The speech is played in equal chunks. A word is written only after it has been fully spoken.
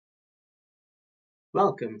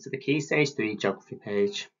Welcome to the Key Stage 3 Geography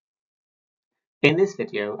page. In this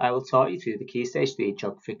video, I will talk you through the Key Stage 3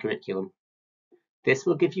 Geography curriculum. This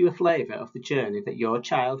will give you a flavour of the journey that your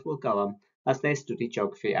child will go on as they study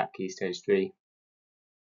geography at Key Stage 3.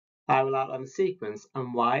 I will outline the sequence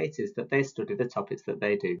and why it is that they study the topics that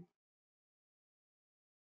they do.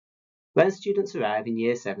 When students arrive in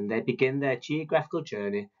Year 7, they begin their geographical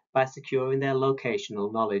journey by securing their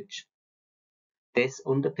locational knowledge. This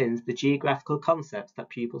underpins the geographical concepts that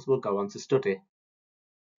pupils will go on to study.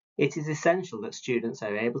 It is essential that students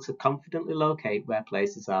are able to confidently locate where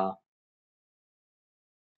places are.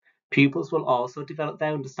 Pupils will also develop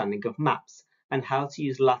their understanding of maps and how to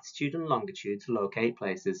use latitude and longitude to locate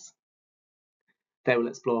places. They will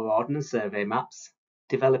explore Ordnance Survey maps,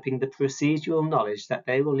 developing the procedural knowledge that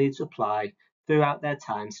they will need to apply throughout their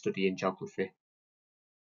time studying geography.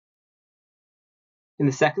 In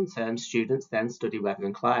the second term, students then study weather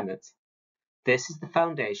and climate. This is the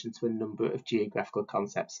foundation to a number of geographical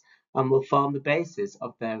concepts and will form the basis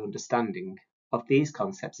of their understanding of these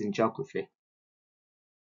concepts in geography.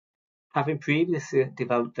 Having previously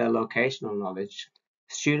developed their locational knowledge,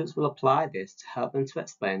 students will apply this to help them to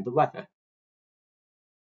explain the weather.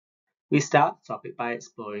 We start the topic by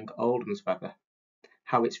exploring Oldham's weather,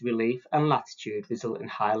 how its relief and latitude result in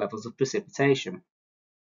high levels of precipitation.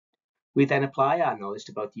 We then apply our knowledge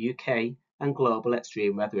to both UK and global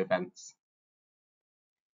extreme weather events.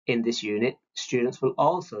 In this unit, students will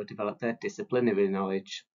also develop their disciplinary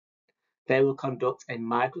knowledge. They will conduct a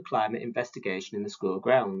microclimate investigation in the school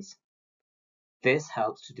grounds. This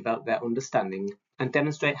helps to develop their understanding and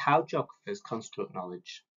demonstrate how geographers construct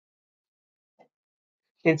knowledge.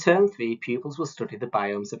 In Term 3, pupils will study the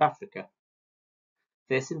biomes of Africa.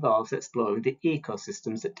 This involves exploring the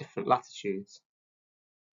ecosystems at different latitudes.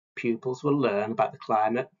 Pupils will learn about the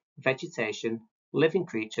climate, vegetation, living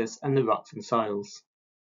creatures, and the rocks and soils.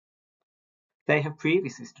 They have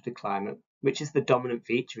previously studied climate, which is the dominant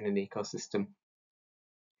feature in an ecosystem.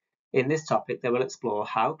 In this topic, they will explore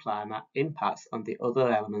how climate impacts on the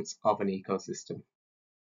other elements of an ecosystem.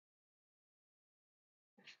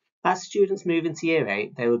 As students move into Year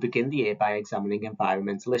 8, they will begin the year by examining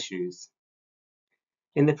environmental issues.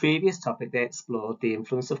 In the previous topic, they explored the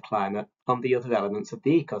influence of climate on the other elements of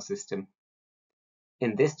the ecosystem.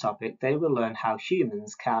 In this topic, they will learn how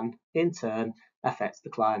humans can, in turn, affect the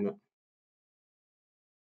climate.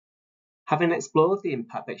 Having explored the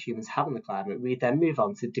impact that humans have on the climate, we then move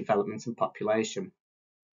on to development and population.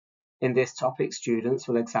 In this topic, students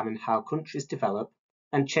will examine how countries develop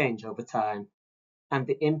and change over time, and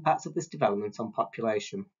the impacts of this development on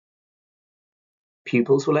population.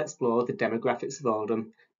 Pupils will explore the demographics of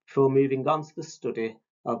Oldham before moving on to the study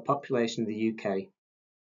of population in the UK.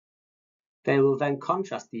 They will then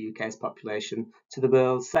contrast the UK's population to the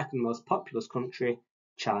world's second most populous country,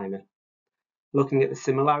 China, looking at the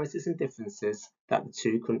similarities and differences that the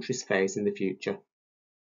two countries face in the future.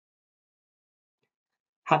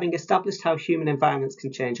 Having established how human environments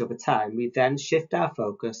can change over time, we then shift our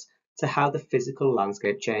focus to how the physical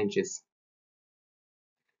landscape changes.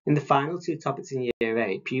 In the final two topics in Year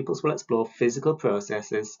 8, pupils will explore physical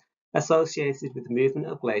processes associated with the movement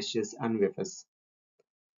of glaciers and rivers,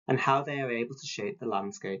 and how they are able to shape the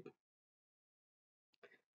landscape.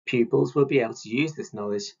 Pupils will be able to use this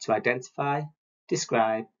knowledge to identify,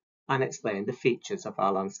 describe, and explain the features of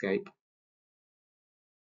our landscape.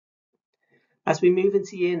 As we move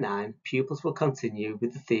into Year 9, pupils will continue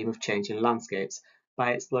with the theme of changing landscapes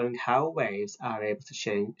by exploring how waves are able to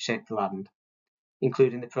shape the land,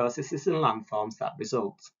 including the processes and landforms that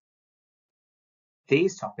result.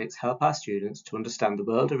 These topics help our students to understand the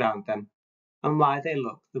world around them and why they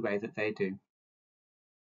look the way that they do.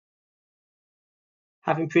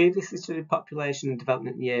 Having previously studied population and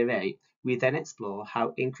development in Year 8, we then explore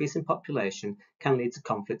how increase in population can lead to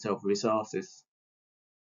conflict over resources.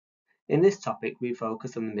 In this topic, we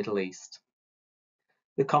focus on the Middle East.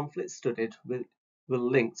 The conflicts studied will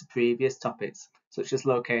link to previous topics such as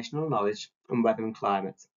locational knowledge and weather and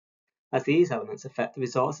climate, as these elements affect the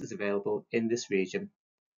resources available in this region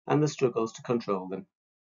and the struggles to control them.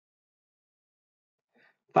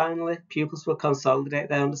 Finally, pupils will consolidate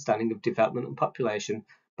their understanding of development and population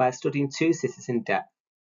by studying two cities in depth.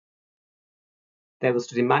 They will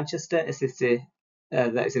study Manchester, a city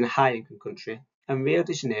that is in a high-income country, and Rio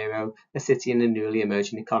de Janeiro, a city in a newly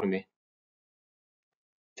emerging economy.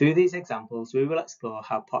 Through these examples, we will explore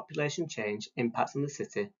how population change impacts on the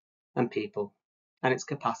city and people, and its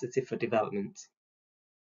capacity for development.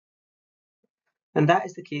 And that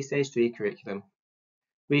is the Key Stage 3 curriculum.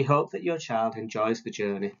 We hope that your child enjoys the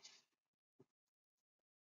journey.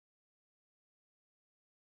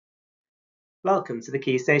 Welcome to the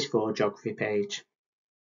Key Stage 4 Geography page.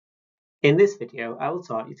 In this video, I will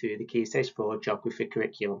talk you through the Key Stage 4 Geography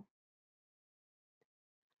curriculum.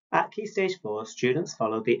 At Key Stage 4, students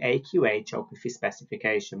follow the AQA Geography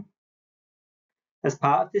specification. As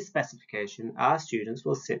part of this specification, our students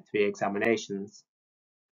will sit 3 examinations.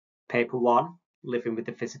 Paper 1, Living with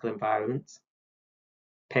the Physical Environment.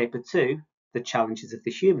 Paper 2, The Challenges of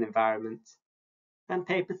the Human Environment. And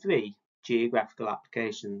Paper 3, Geographical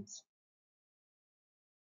Applications.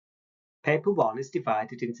 Paper 1 is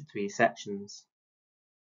divided into 3 sections.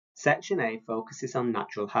 Section A focuses on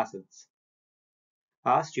natural hazards.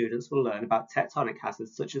 Our students will learn about tectonic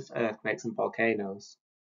hazards such as earthquakes and volcanoes.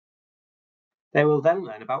 They will then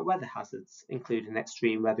learn about weather hazards, including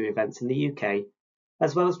extreme weather events in the UK,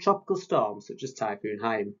 as well as tropical storms such as Typhoon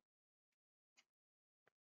Haiyan.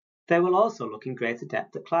 They will also look in greater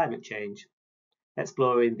depth at climate change,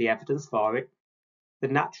 exploring the evidence for it, the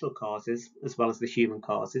natural causes as well as the human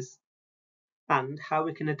causes, and how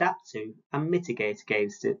we can adapt to and mitigate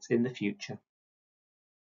against it in the future.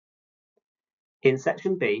 In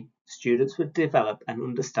Section B, students will develop an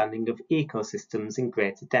understanding of ecosystems in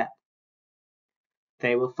greater depth.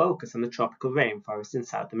 They will focus on the tropical rainforest in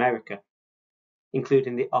South America,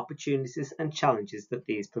 including the opportunities and challenges that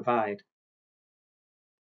these provide.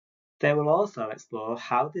 They will also explore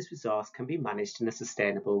how this resource can be managed in a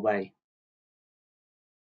sustainable way.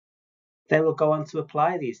 They will go on to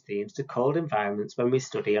apply these themes to cold environments when we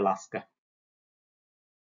study Alaska.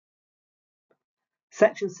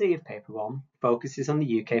 Section C of Paper 1 focuses on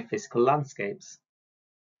the UK physical landscapes.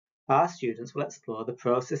 Our students will explore the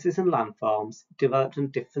processes and landforms developed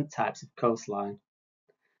on different types of coastline,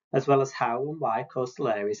 as well as how and why coastal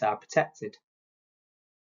areas are protected.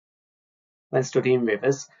 When studying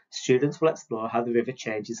rivers, students will explore how the river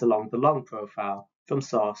changes along the long profile, from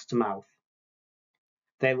source to mouth.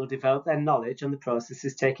 They will develop their knowledge on the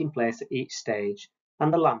processes taking place at each stage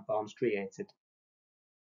and the landforms created.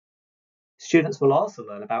 Students will also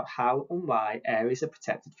learn about how and why areas are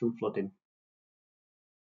protected from flooding.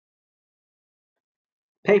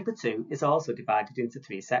 Paper 2 is also divided into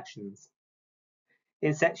 3 sections.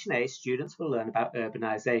 In Section A, students will learn about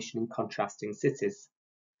urbanisation in contrasting cities.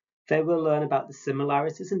 They will learn about the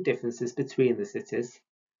similarities and differences between the cities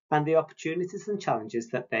and the opportunities and challenges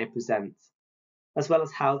that they present, as well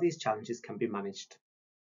as how these challenges can be managed.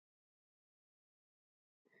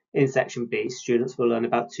 In Section B, students will learn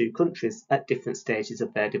about 2 countries at different stages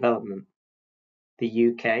of their development: the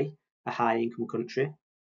UK, a high-income country,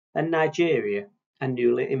 and Nigeria, a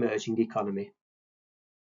newly emerging economy.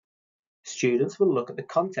 Students will look at the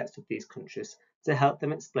context of these countries to help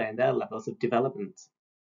them explain their levels of development.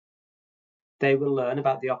 They will learn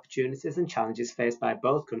about the opportunities and challenges faced by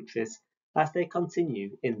both countries as they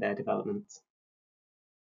continue in their development.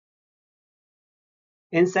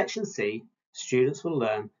 In Section C, students will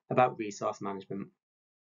learn about resource management.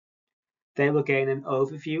 They will gain an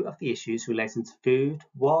overview of the issues relating to food,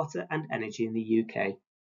 water and energy in the UK,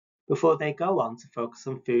 before they go on to focus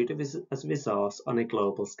on food as a resource on a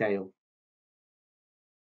global scale.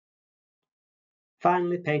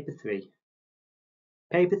 Finally, Paper 3.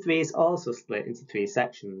 Paper 3 is also split into 3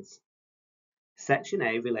 sections. Section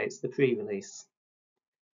A relates to the pre-release.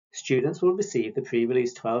 Students will receive the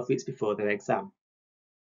pre-release 12 weeks before their exam.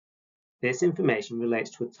 This information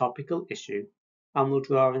relates to a topical issue and will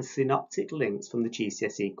draw on synoptic links from the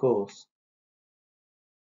GCSE course.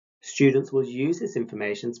 Students will use this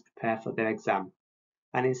information to prepare for their exam,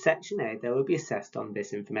 and in Section A they will be assessed on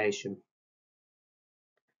this information.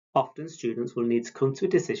 Often students will need to come to a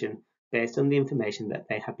decision based on the information that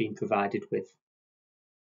they have been provided with.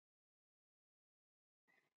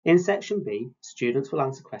 In Section B, students will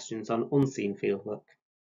answer questions on unseen fieldwork.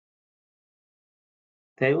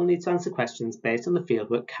 They will need to answer questions based on the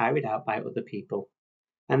fieldwork carried out by other people,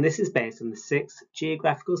 and this is based on the 6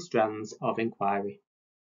 geographical strands of inquiry.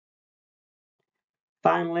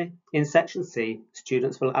 Finally, in Section C,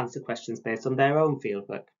 students will answer questions based on their own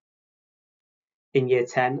fieldwork. In Year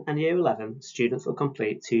 10 and Year 11, students will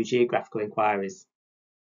complete 2 geographical inquiries.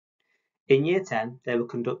 In Year 10, they will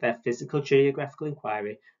conduct their physical geographical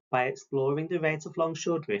inquiry by exploring the rate of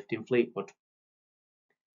longshore drift in Fleetwood.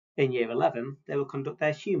 In Year 11, they will conduct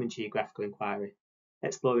their human geographical inquiry,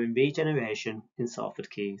 exploring regeneration in Salford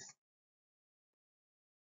Quays.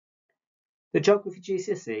 The Geography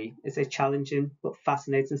GCSE is a challenging but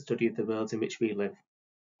fascinating study of the world in which we live.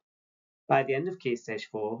 By the end of Key Stage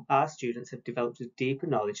 4, our students have developed a deeper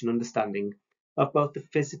knowledge and understanding of both the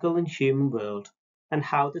physical and human world and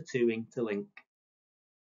how the two interlink.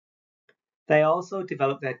 They also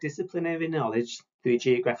develop their disciplinary knowledge through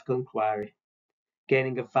geographical inquiry,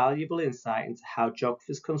 gaining a valuable insight into how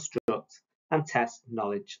geographers construct and test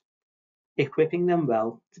knowledge, equipping them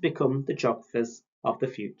well to become the geographers of the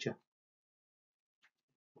future.